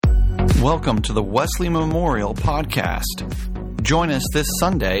Welcome to the Wesley Memorial Podcast. Join us this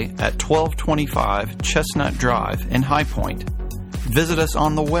Sunday at 1225 Chestnut Drive in High Point. Visit us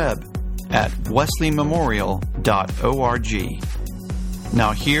on the web at wesleymemorial.org.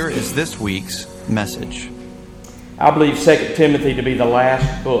 Now here is this week's message. I believe 2 Timothy to be the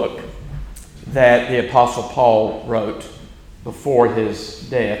last book that the Apostle Paul wrote before his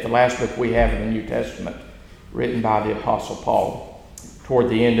death. The last book we have in the New Testament written by the Apostle Paul toward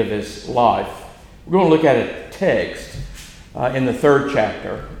the end of his life. We're going to look at a text in the 3rd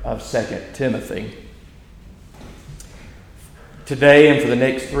chapter of 2 Timothy. Today and for the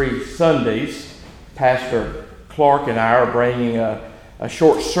next 3 Sundays, Pastor Clark and I are bringing a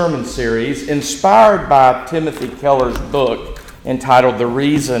short sermon series inspired by Timothy Keller's book entitled The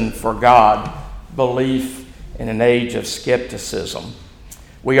Reason for God, Belief in an Age of Skepticism.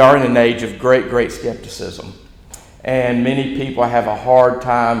 We are in an age of great skepticism. And many people have a hard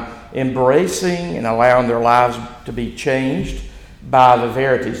time embracing and allowing their lives to be changed by the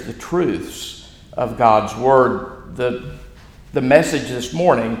verities, the truths of God's Word. The message this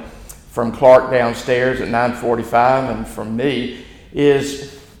morning from Clark downstairs at 9:45 and from me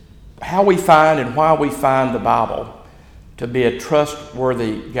is how we find and why we find the Bible to be a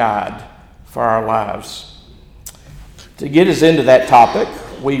trustworthy guide for our lives. To get us into that topic,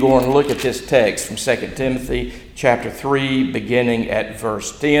 we're going to look at this text from 2 Timothy chapter 3, beginning at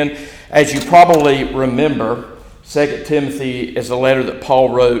verse 10. As you probably remember, 2 Timothy is a letter that Paul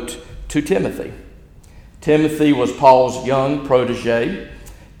wrote to Timothy. Timothy was Paul's young protege.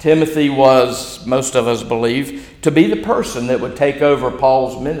 Timothy was, most of us believe, to be the person that would take over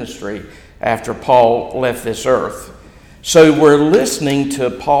Paul's ministry after Paul left this earth. So we're listening to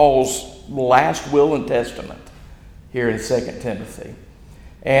Paul's last will and testament here in 2 Timothy.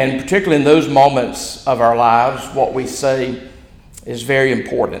 And particularly in those moments of our lives, what we say is very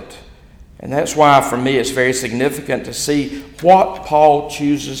important. And that's why, for me, it's very significant to see what Paul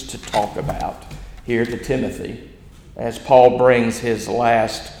chooses to talk about here to Timothy as Paul brings his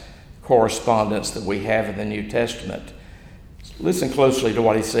last correspondence that we have in the New Testament. Listen closely to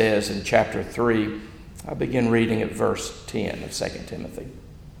what he says in chapter 3. I begin reading at verse 10 of 2 Timothy.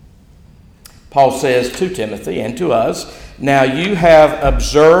 Paul says to Timothy and to us, "Now you have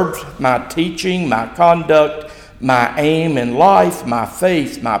observed my teaching, my conduct, my aim in life, my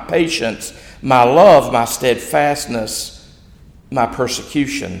faith, my patience, my love, my steadfastness, my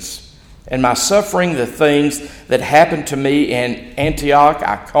persecutions, and my suffering, the things that happened to me in Antioch,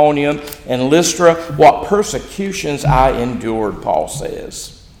 Iconium, and Lystra, what persecutions I endured," Paul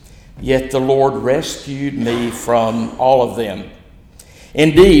says. "Yet the Lord rescued me from all of them.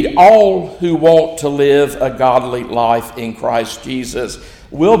 Indeed, all who want to live a godly life in Christ Jesus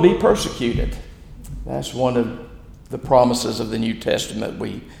will be persecuted." That's one of the promises of the New Testament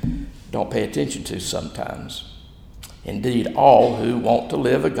we don't pay attention to sometimes. Indeed, all who want to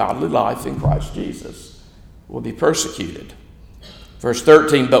live a godly life in Christ Jesus will be persecuted. Verse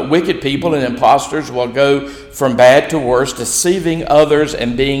 13, "But wicked people and impostors will go from bad to worse, deceiving others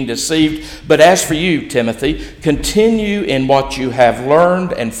and being deceived. But as for you, Timothy, continue in what you have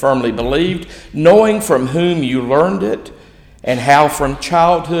learned and firmly believed, knowing from whom you learned it, and how from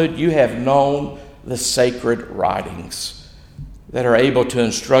childhood you have known the sacred writings that are able to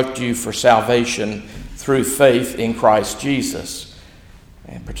instruct you for salvation through faith in Christ Jesus."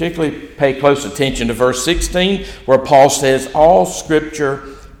 And particularly pay close attention to verse 16, where Paul says, "All Scripture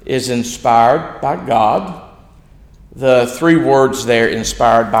is inspired by God." The 3 words there,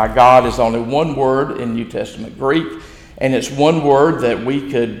 inspired by God, is only one word in New Testament Greek, and it's one word that we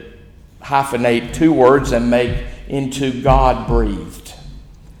could hyphenate 2 words and make into God-breathed.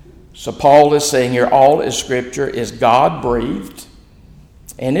 So Paul is saying here, all Scripture is God-breathed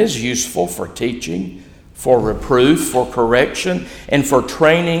and is useful for teaching, for reproof, for correction, and for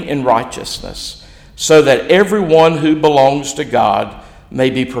training in righteousness, so that everyone who belongs to God may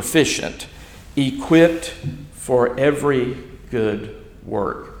be proficient, equipped for every good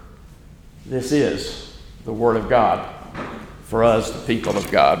work. This is the Word of God for us, the people of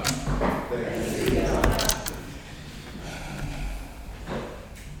God.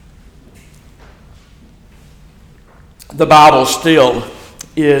 The Bible still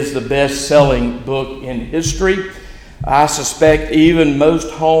is the best-selling book in history. I suspect even most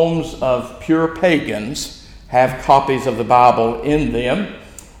homes of pure pagans have copies of the Bible in them.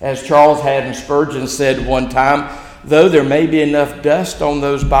 As Charles Haddon Spurgeon said one time, "Though there may be enough dust on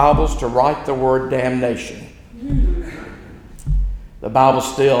those Bibles to write the word damnation." The Bible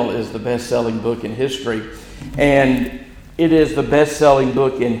still is the best-selling book in history. And it is the best-selling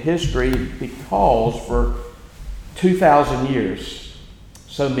book in history because for 2,000 years,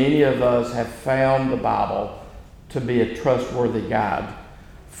 so many of us have found the Bible to be a trustworthy guide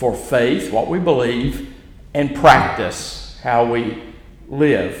for faith, what we believe, and practice, how we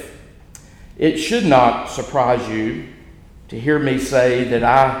live. It should not surprise you to hear me say that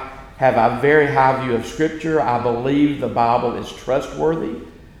I have a very high view of Scripture. I believe the Bible is trustworthy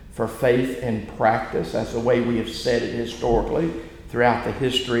for faith and practice. That's the way we have said it historically throughout the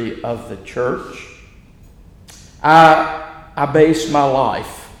history of the church. I base my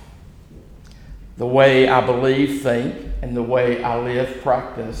life, the way I believe, think, and the way I live,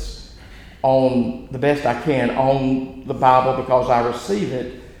 practice, on the best I can on the Bible, because I receive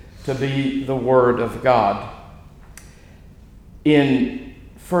it to be the Word of God. In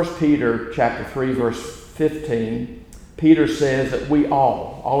 1 Peter chapter 3, verse 15, Peter says that we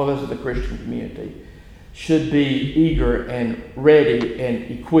all of us in the Christian community, should be eager and ready and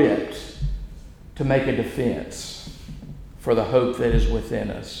equipped to make a defense for the hope that is within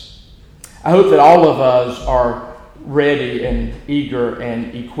us. I hope that all of us are ready and eager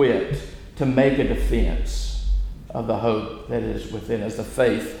and equipped to make a defense of the hope that is within us, the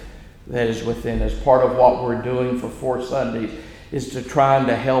faith that is within us. Part of what we're doing for 4 Sundays is to trying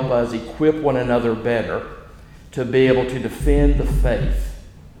to help us equip one another better to be able to defend the faith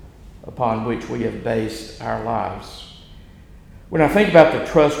upon which we have based our lives. When I think about the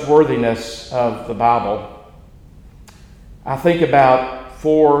trustworthiness of the Bible, I think about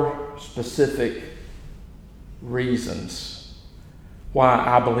 4 specific reasons why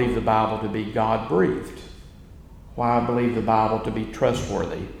I believe the Bible to be God-breathed, why I believe the Bible to be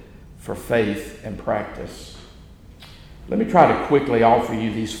trustworthy for faith and practice. Let me try to quickly offer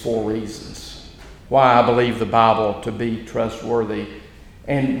you these 4 reasons why I believe the Bible to be trustworthy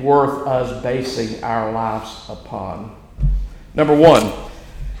and worth us basing our lives upon. Number 1,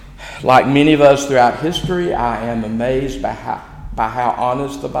 like many of us throughout history, I am amazed by how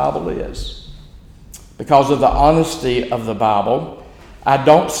honest the Bible is. Because of the honesty of the Bible, I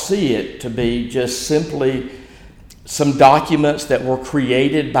don't see it to be just simply some documents that were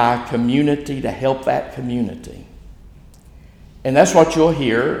created by a community to help that community. And that's what you'll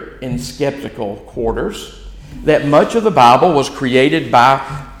hear in skeptical quarters, that much of the Bible was created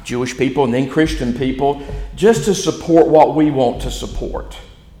by Jewish people and then Christian people just to support what we want to support.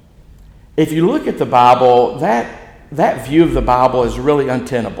 If you look at the Bible, that view of the Bible is really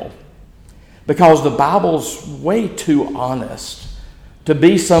untenable, because the Bible's way too honest to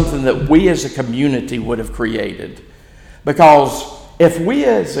be something that we as a community would have created. Because if we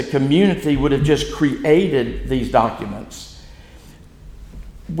as a community would have just created these documents,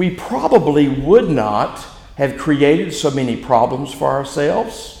 we probably would not have created so many problems for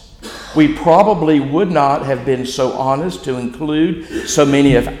ourselves. We probably would not have been so honest to include so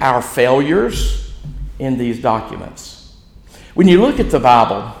many of our failures in these documents. When you look at the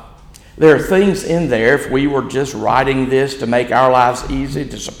Bible, there are things in there, if we were just writing this to make our lives easy,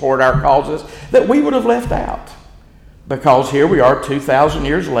 to support our causes, that we would have left out. Because here we are 2,000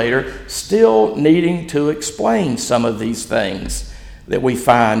 years later, still needing to explain some of these things that we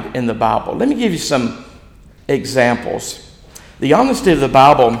find in the Bible. Let me give you some examples. The honesty of the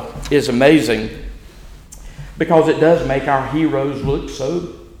Bible is amazing because it does make our heroes look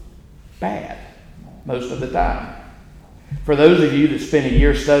so bad most of the time. For those of you that spent a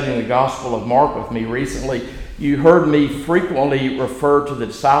year studying the Gospel of Mark with me recently, you heard me frequently refer to the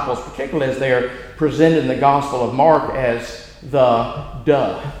disciples, particularly as they are presented in the Gospel of Mark, as the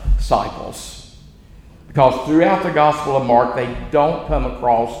disciples. Because throughout the Gospel of Mark, they don't come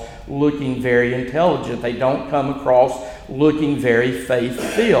across looking very intelligent. They don't come across looking very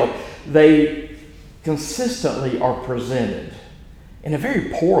faith-filled. They consistently are presented in a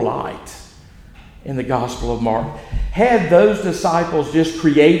very poor light in the Gospel of Mark. Had those disciples just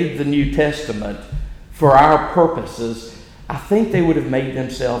created the New Testament for our purposes, I think they would have made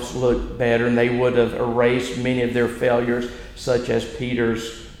themselves look better, and they would have erased many of their failures, such as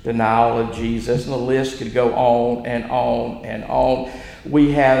Peter's denial of Jesus, and the list could go on and on and on.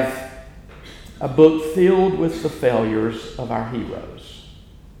 We have a book filled with the failures of our heroes.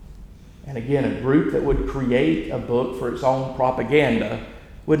 And again, a group that would create a book for its own propaganda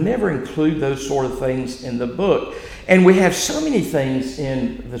would never include those sort of things in the book. And we have so many things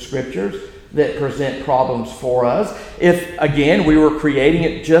in the Scriptures that present problems for us. If, again, we were creating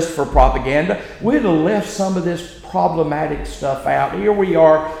it just for propaganda, we'd have left some of this problematic stuff out. Here we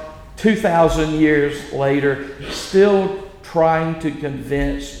are 2,000 years later, still trying to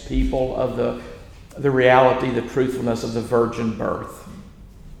convince people of the reality, the truthfulness of the virgin birth.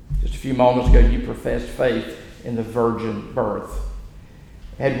 Just a few moments ago, you professed faith in the virgin birth.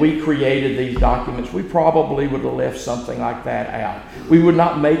 had we created these documents, we probably would have left something like that out. We would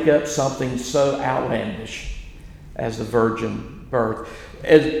not make up something so outlandish as the virgin birth.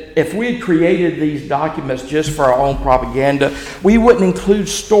 If we had created these documents just for our own propaganda, we wouldn't include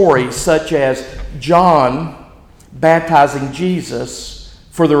stories such as John baptizing Jesus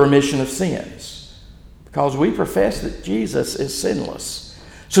for the remission of sins, because we profess that Jesus is sinless.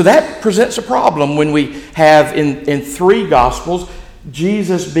 So that presents a problem when we have in 3 Gospels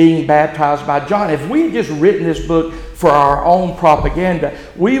Jesus being baptized by John. If we had just written this book for our own propaganda,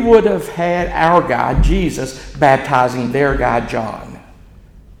 we would have had our guy, Jesus, baptizing their guy, John.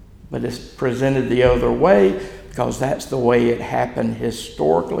 But it's presented the other way because that's the way it happened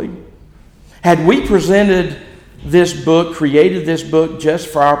historically. Had we presented this book, created this book just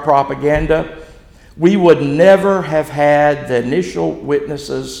for our propaganda, we would never have had the initial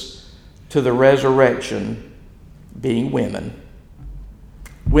witnesses to the resurrection being women.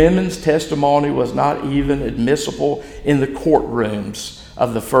 Women's testimony was not even admissible in the courtrooms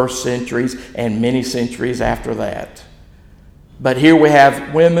of the first centuries and many centuries after that. But here we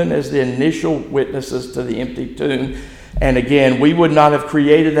have women as the initial witnesses to the empty tomb. And again, we would not have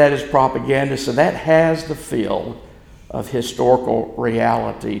created that as propaganda, so that has the feel of historical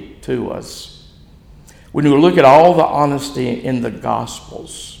reality to us. When we look at all the honesty in the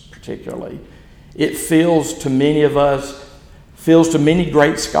Gospels, particularly, it feels to many of us, feels to many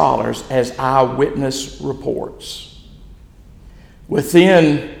great scholars as eyewitness reports.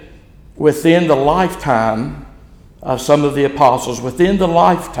 Within the lifetime of some of the apostles, within the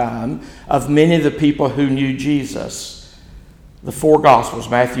lifetime of many of the people who knew Jesus, the 4 Gospels,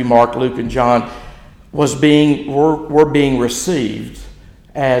 Matthew, Mark, Luke, and John, were being received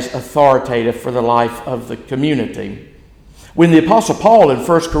as authoritative for the life of the community. When the Apostle Paul in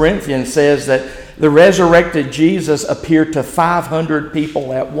 1 Corinthians says that the resurrected Jesus appeared to 500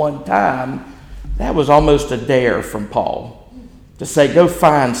 people at one time, that was almost a dare from Paul to say, go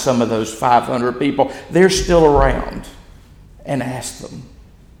find some of those 500 people. They're still around, and ask them.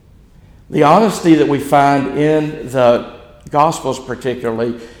 The honesty that we find in the Gospels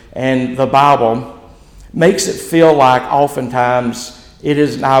particularly, and the Bible, makes it feel like oftentimes it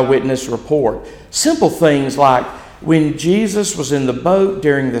is an eyewitness report. Simple things like, when Jesus was in the boat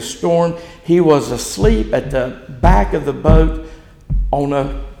during the storm, he was asleep at the back of the boat on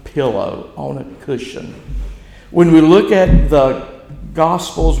a pillow, on a cushion. When we look at the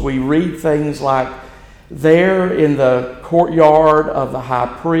Gospels, we read things like there in the courtyard of the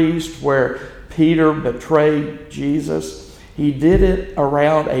high priest where Peter betrayed Jesus, he did it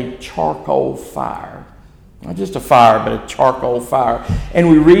around a charcoal fire. Not just a fire, but a charcoal fire. And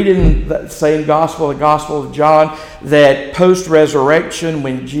we read in that same gospel, the Gospel of John, that post-resurrection,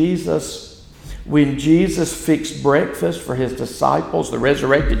 when Jesus fixed breakfast for his disciples, the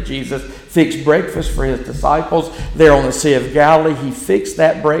resurrected Jesus fixed breakfast for his disciples there on the Sea of Galilee, he fixed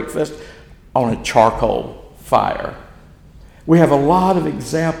that breakfast on a charcoal fire. We have a lot of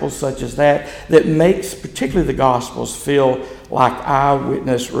examples such as that makes particularly the Gospels feel like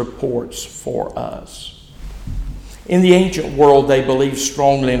eyewitness reports for us. In the ancient world, they believed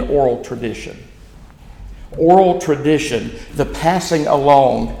strongly in oral tradition. Oral tradition, the passing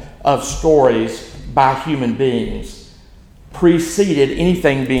along of stories by human beings, preceded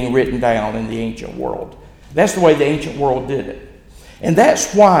anything being written down in the ancient world. That's the way the ancient world did it. And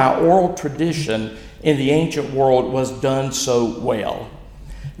that's why oral tradition in the ancient world was done so well.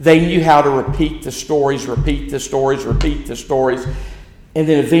 They knew how to repeat the stories, and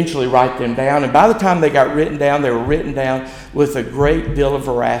then eventually write them down. And by the time they got written down, they were written down with a great deal of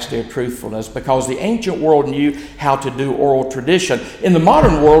veracity and truthfulness, because the ancient world knew how to do oral tradition. In the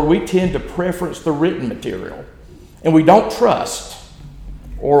modern world, we tend to preference the written material, and we don't trust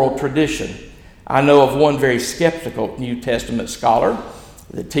oral tradition. I know of one very skeptical New Testament scholar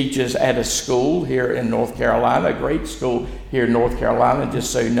that teaches at a school here in North Carolina, a great school here in North Carolina.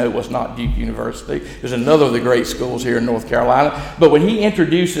 Just so you know, it was not Duke University. There's another of the great schools here in North Carolina. But when he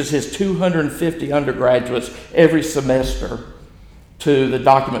introduces his 250 undergraduates every semester to the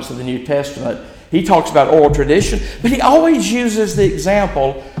documents of the New Testament, he talks about oral tradition, but he always uses the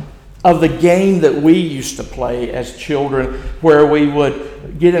example of the game that we used to play as children, where we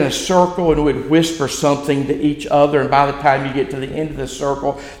would get in a circle and we'd whisper something to each other, and by the time you get to the end of the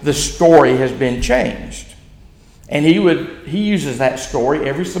circle, the story has been changed. And he uses that story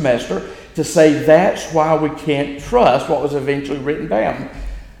every semester to say that's why we can't trust what was eventually written down.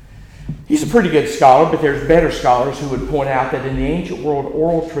 He's a pretty good scholar, but there's better scholars who would point out that in the ancient world,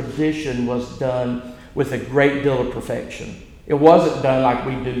 oral tradition was done with a great deal of perfection. It wasn't done like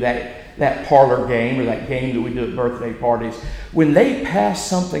we do that parlor game or that game that we do at birthday parties. When they passed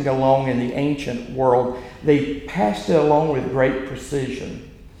something along in the ancient world, they passed it along with great precision.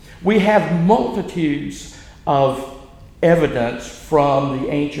 We have multitudes of evidence from the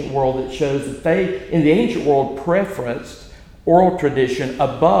ancient world that shows that they, in the ancient world, preferenced oral tradition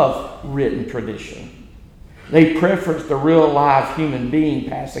above written tradition. They preferenced the real live human being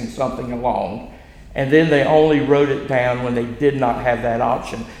passing something along, and then they only wrote it down when they did not have that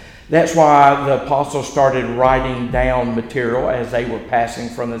option. That's why the apostles started writing down material as they were passing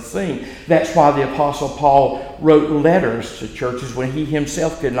from the scene. That's why the apostle Paul wrote letters to churches when he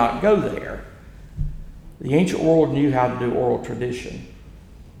himself could not go there. The ancient world knew how to do oral tradition.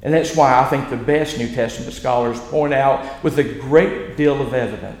 And that's why I think the best New Testament scholars point out with a great deal of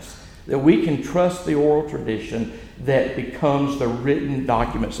evidence that we can trust the oral tradition that becomes the written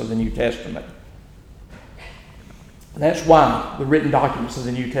documents of the New Testament. That's why the written documents of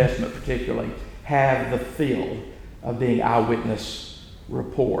the New Testament particularly have the feel of being eyewitness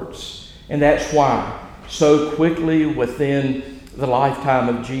reports. And that's why so quickly within the lifetime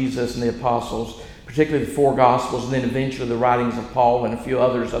of Jesus and the apostles, particularly the four Gospels, and then eventually the writings of Paul and a few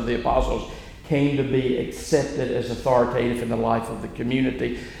others of the apostles, came to be accepted as authoritative in the life of the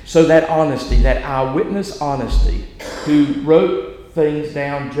community. So that honesty, that eyewitness honesty, who wrote things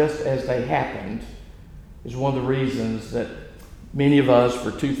down just as they happened, is one of the reasons that many of us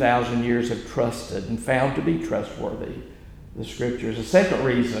for 2,000 years have trusted and found to be trustworthy the Scriptures. The second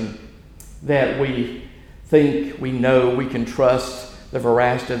reason that we think we know we can trust the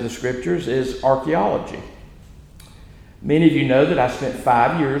veracity of the Scriptures is archaeology. Many of you know that I spent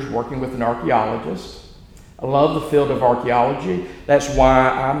 5 years working with an archaeologist. I love the field of archaeology. That's why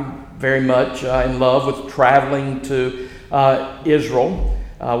I'm very much in love with traveling to Israel.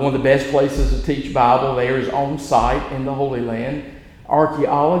 One of the best places to teach Bible there is on site in the Holy Land.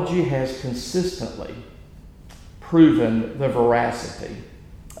 Archaeology has consistently proven the veracity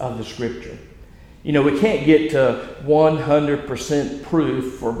of the Scripture. You know, we can't get to 100%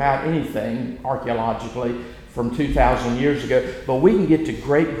 proof for about anything archaeologically from 2,000 years ago, but we can get to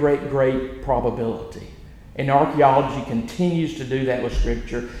great probability. And archaeology continues to do that with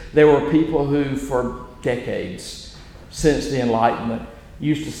Scripture. There were people who, for decades since the Enlightenment,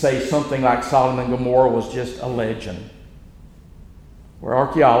 used to say something like Sodom and Gomorrah was just a legend. Where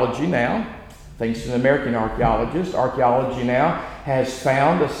archaeology now, thanks to an American archaeologist, archaeology now has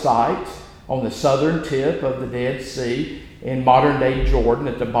found a site on the southern tip of the Dead Sea in modern-day Jordan,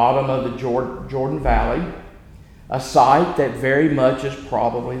 at the bottom of the Jordan Valley, a site that very much is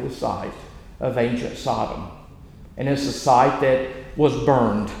probably the site of ancient Sodom. And it's a site that was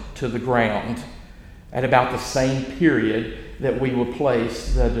burned to the ground at about the same period that we would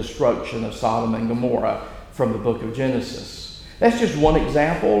place the destruction of Sodom and Gomorrah from the book of Genesis. That's just one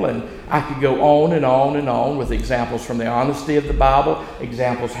example, and I could go on and on and on with examples from the honesty of the Bible,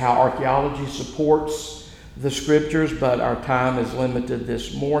 examples how archaeology supports the Scriptures, but our time is limited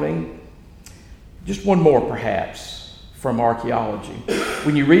this morning. Just one more, perhaps, from archaeology.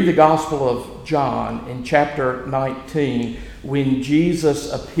 When you read the Gospel of John in chapter 19, when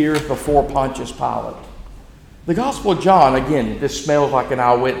Jesus appears before Pontius Pilate, the Gospel of John, again, this smells like an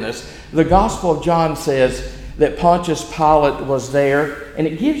eyewitness. The Gospel of John says that Pontius Pilate was there, and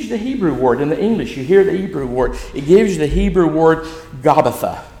it gives you the Hebrew word. In the English, you hear the Hebrew word. It gives you the Hebrew word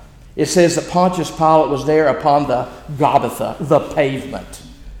Gabbatha. It says that Pontius Pilate was there upon the Gabbatha, the pavement,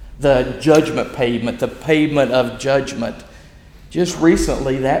 the judgment pavement, the pavement of judgment. Just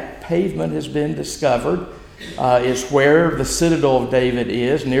recently, that pavement has been discovered. It's where the citadel of David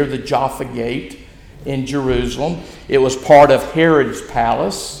is, near the Jaffa Gate in Jerusalem. It was part of Herod's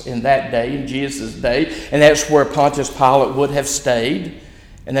palace in that day, in Jesus' day, and that's where Pontius Pilate would have stayed,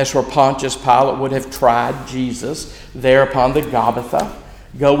 and that's where Pontius Pilate would have tried Jesus, there upon the Gabbatha.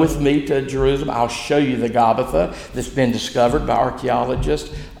 Go with me to Jerusalem. I'll show you the Gabbatha that's been discovered by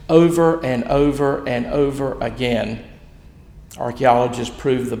archaeologists over and over and over again. Archaeologists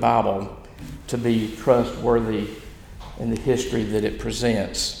prove the Bible to be trustworthy in the history that it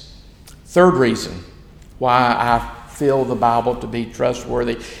presents. Third reason why I feel the Bible to be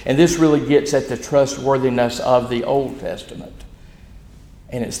trustworthy, and this really gets at the trustworthiness of the Old Testament,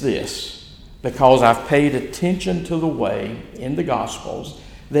 and it's this: because I've paid attention to the way in the Gospels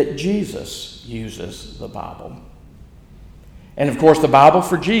that Jesus uses the Bible. And of course, the Bible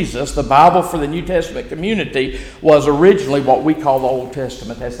for Jesus, the Bible for the New Testament community, was originally what we call the Old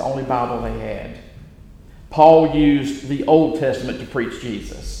Testament. That's the only Bible they had. Paul used the Old Testament to preach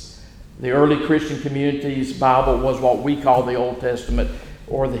Jesus. The early Christian community's Bible was what we call the Old Testament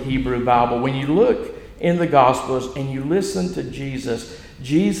or the Hebrew Bible. When you look in the Gospels and you listen to Jesus,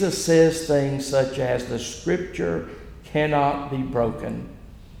 Jesus says things such as, the Scripture cannot be broken.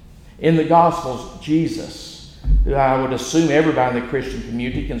 In the Gospels, Jesus, who I would assume everybody in the Christian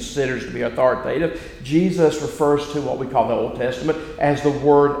community considers to be authoritative, Jesus refers to what we call the Old Testament as the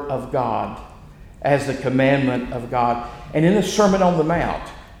Word of God, as the commandment of God. And in the Sermon on the Mount,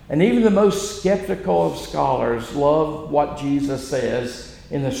 and even the most skeptical of scholars love what Jesus says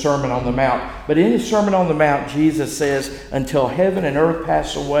in the Sermon on the Mount. But in the Sermon on the Mount, Jesus says, until heaven and earth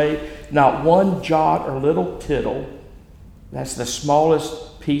pass away, not one jot or little tittle, that's the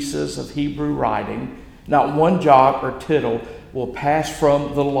smallest pieces of Hebrew writing, not one jot or tittle will pass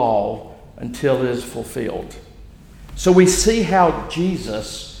from the law until it is fulfilled. So we see how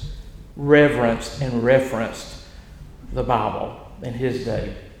Jesus reverenced and referenced the Bible in his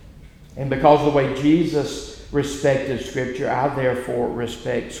day. And because of the way Jesus respected Scripture, I therefore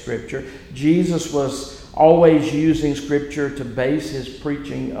respect Scripture. Jesus was always using Scripture to base his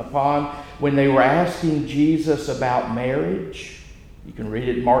preaching upon. When they were asking Jesus about marriage, you can read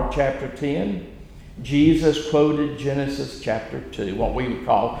it in Mark chapter 10, Jesus quoted Genesis chapter 2, what we would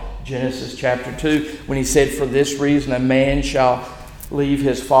call Genesis chapter 2, when he said, for this reason a man shall leave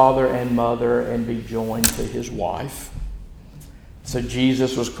his father and mother and be joined to his wife. So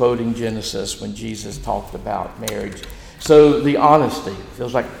Jesus was quoting Genesis when Jesus talked about marriage. So the honesty,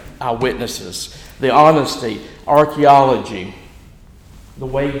 feels like eyewitnesses, the honesty, archaeology, the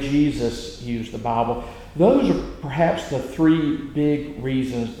way Jesus used the Bible, those are perhaps the three big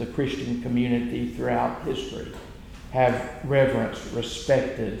reasons the Christian community throughout history have reverenced,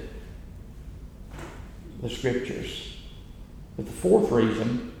 respected the Scriptures. But the fourth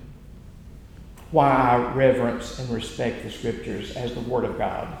reason why I reverence and respect the Scriptures as the Word of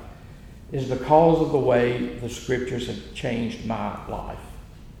God is because of the way the Scriptures have changed my life.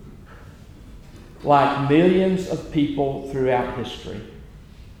 Like millions of people throughout history,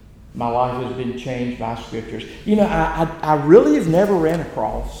 my life has been changed by Scriptures. You know, I really have never ran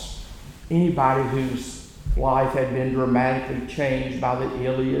across anybody whose life had been dramatically changed by the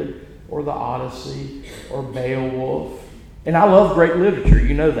Iliad or the Odyssey or Beowulf. And I love great literature,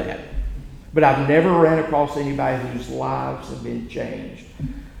 you know that. But I've never ran across anybody whose lives have been changed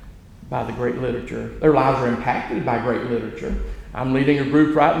by the great literature. Their lives are impacted by great literature. I'm leading a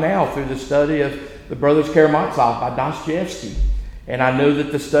group right now through the study of The Brothers Karamazov by Dostoevsky. And I know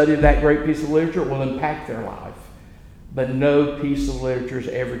that the study of that great piece of literature will impact their life. But no piece of literature has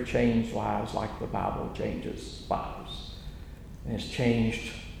ever changed lives like the Bible changes lives. And it's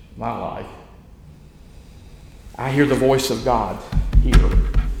changed my life. I hear the voice of God here.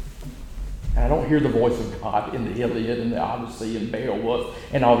 And I don't hear the voice of God in the Iliad and the Odyssey and Beowulf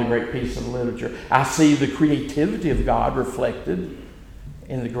and all the great pieces of literature. I see the creativity of God reflected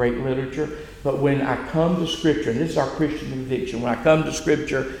in the great literature. But when I come to Scripture, and this is our Christian conviction, when I come to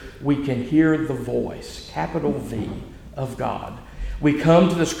Scripture, we can hear the voice, capital V, of God. We come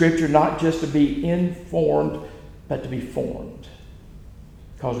to the Scripture not just to be informed, but to be formed.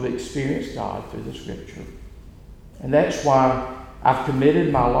 Because we experience God through the Scripture. And that's why I've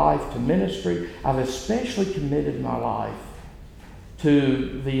committed my life to ministry. I've especially committed my life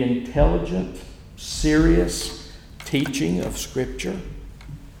to the intelligent, serious teaching of Scripture.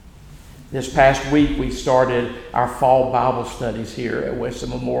 This past week, we started our fall Bible studies here at Weston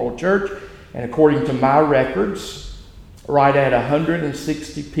Memorial Church. And according to my records, right at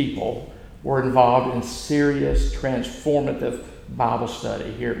 160 people were involved in serious, transformative Bible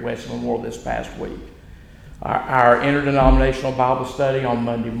study here at Weston Memorial this past week. Our interdenominational Bible study on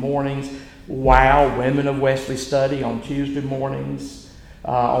Monday mornings. Wow, Women of Wesley study on Tuesday mornings.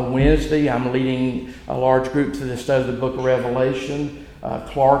 On Wednesday, I'm leading a large group to the study of the book of Revelation.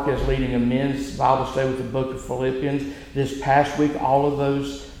 Clark is leading a men's Bible study with the book of Philippians. This past week, all of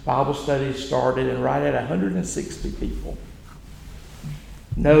those Bible studies started, and right at 160 people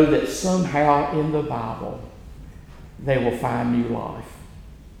know that somehow in the Bible they will find new life.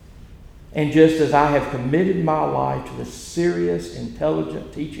 And just as I have committed my life to the serious,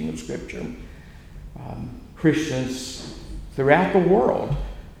 intelligent teaching of Scripture, Christians throughout the world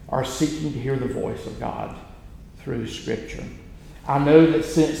are seeking to hear the voice of God through Scripture. I know that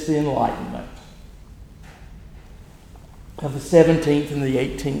since the Enlightenment of the 17th and the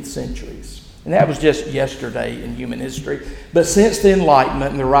 18th centuries, and that was just yesterday in human history, but since the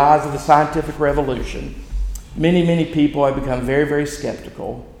Enlightenment and the rise of the scientific revolution, many, many people have become very, very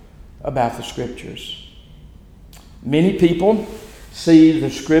skeptical about the Scriptures. Many people see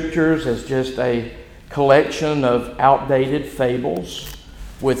the Scriptures as just a collection of outdated fables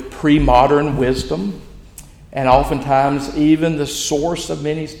with pre-modern wisdom, and oftentimes even the source of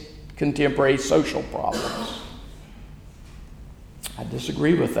many contemporary social problems. I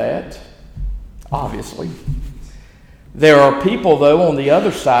disagree with that, obviously. There are people, though, on the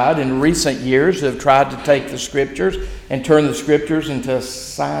other side in recent years who have tried to take the Scriptures and turn the Scriptures into a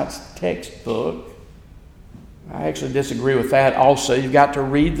science textbook. I actually disagree with that also. You've got to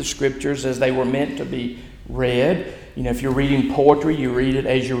read the Scriptures as they were meant to be read. You know, if you're reading poetry, you read it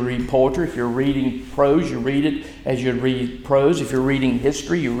as you read poetry. If you're reading prose, you read it as you'd read prose. If you're reading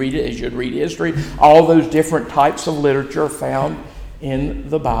history, you read it as you'd read history. All those different types of literature are found in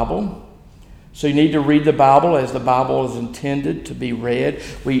the Bible. So you need to read the Bible as the Bible is intended to be read.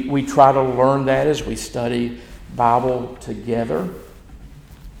 We try to learn that as we study Bible together.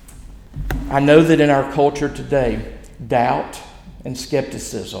 I know that in our culture today, doubt and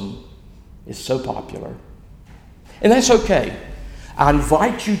skepticism is so popular. And that's okay. I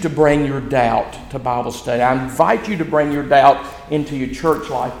invite you to bring your doubt to Bible study. I invite you to bring your doubt into your church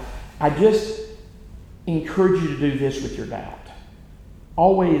life. I just encourage you to do this with your doubt.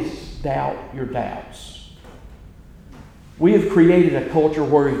 Always doubt your doubts. We have created a culture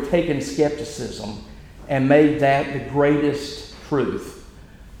where we've taken skepticism and made that the greatest truth.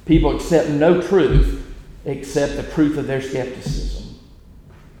 People accept no truth except the truth of their skepticism.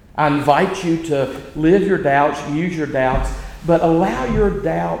 I invite you to live your doubts, use your doubts, but allow your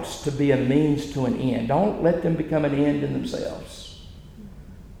doubts to be a means to an end. Don't let them become an end in themselves.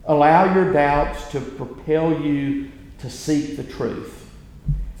 Allow your doubts to propel you to seek the truth.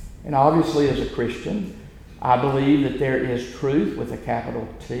 And obviously, as a Christian, I believe that there is truth with a capital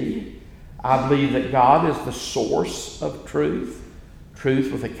T. I believe that God is the source of truth,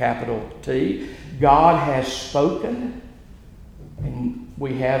 truth with a capital T. God has spoken, and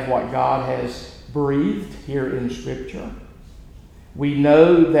we have what God has breathed here in Scripture. We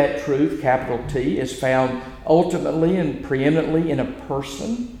know that truth, capital T, is found ultimately and preeminently in a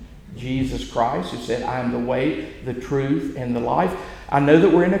person, Jesus Christ, who said, I am the way, the truth, and the life. I know that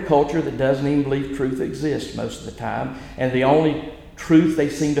we're in a culture that doesn't even believe truth exists most of the time, and the only truth they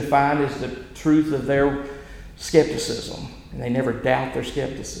seem to find is the truth of their skepticism, and they never doubt their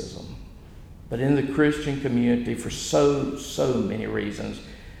skepticism. But in the Christian community, for so many reasons,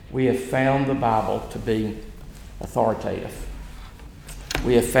 we have found the Bible to be authoritative.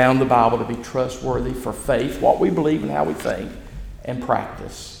 We have found the Bible to be trustworthy for faith, what we believe and how we think, and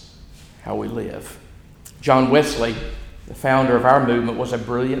practice, how we live. John Wesley, the founder of our movement, was a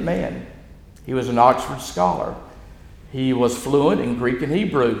brilliant man. He was an Oxford scholar. He was fluent in Greek and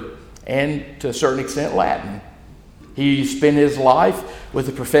Hebrew, and to a certain extent Latin. He spent his life with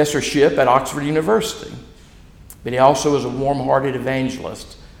a professorship at Oxford University. But he also was a warm-hearted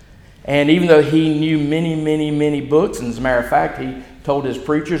evangelist. And even though he knew many books, and as a matter of fact, he told his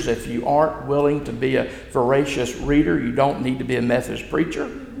preachers, if you aren't willing to be a voracious reader, you don't need to be a Methodist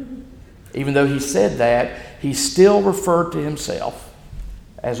preacher. Even though he said that, he still referred to himself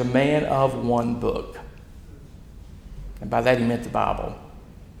as a man of one book. And by that he meant the Bible.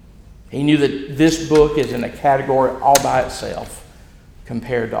 He knew that this book is in a category all by itself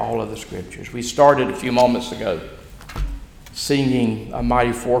compared to all of the Scriptures. We started a few moments ago singing A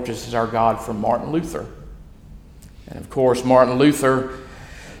Mighty Fortress is Our God from Martin Luther. And of course, Martin Luther's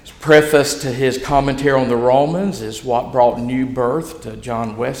preface to his commentary on the Romans is what brought new birth to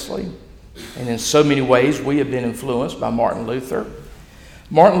John Wesley. And in so many ways, we have been influenced by Martin Luther.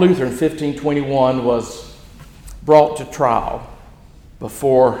 Martin Luther in 1521 was brought to trial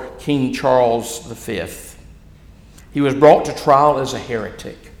before King Charles V. He was brought to trial as a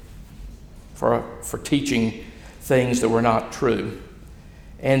heretic for teaching things that were not true.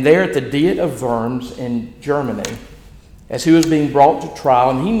 And there at the Diet of Worms in Germany, as he was being brought to trial,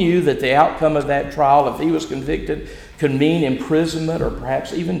 and he knew that the outcome of that trial, if he was convicted, could mean imprisonment or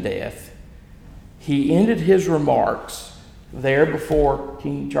perhaps even death, he ended his remarks there before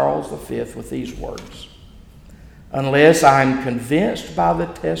King Charles V with these words: unless I am convinced by the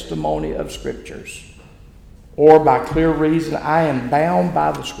testimony of Scriptures, or by clear reason, I am bound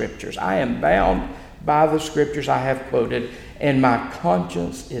by the Scriptures. I am bound by the Scriptures I have quoted, and my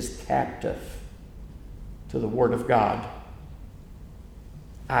conscience is captive to the Word of God.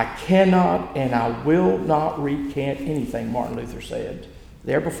 I cannot and I will not recant anything, Martin Luther said,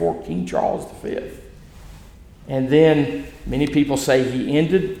 there before King Charles V. And then many people say he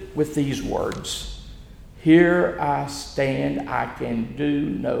ended with these words: here I stand, I can do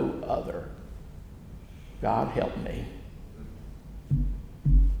no other. God help me.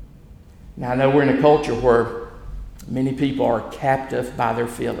 Now I know we're in a culture where many people are captive by their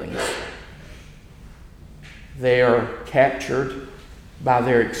feelings. They are captured by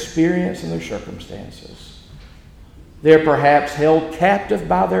their experience and their circumstances. They're perhaps held captive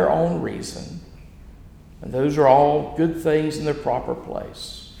by their own reason. And those are all good things in their proper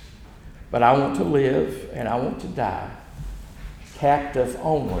place. But I want to live and I want to die captive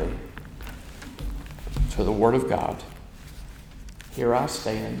only to the Word of God. Here I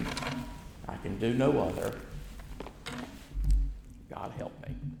stand. I can do no other. God help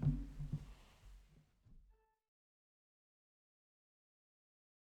me.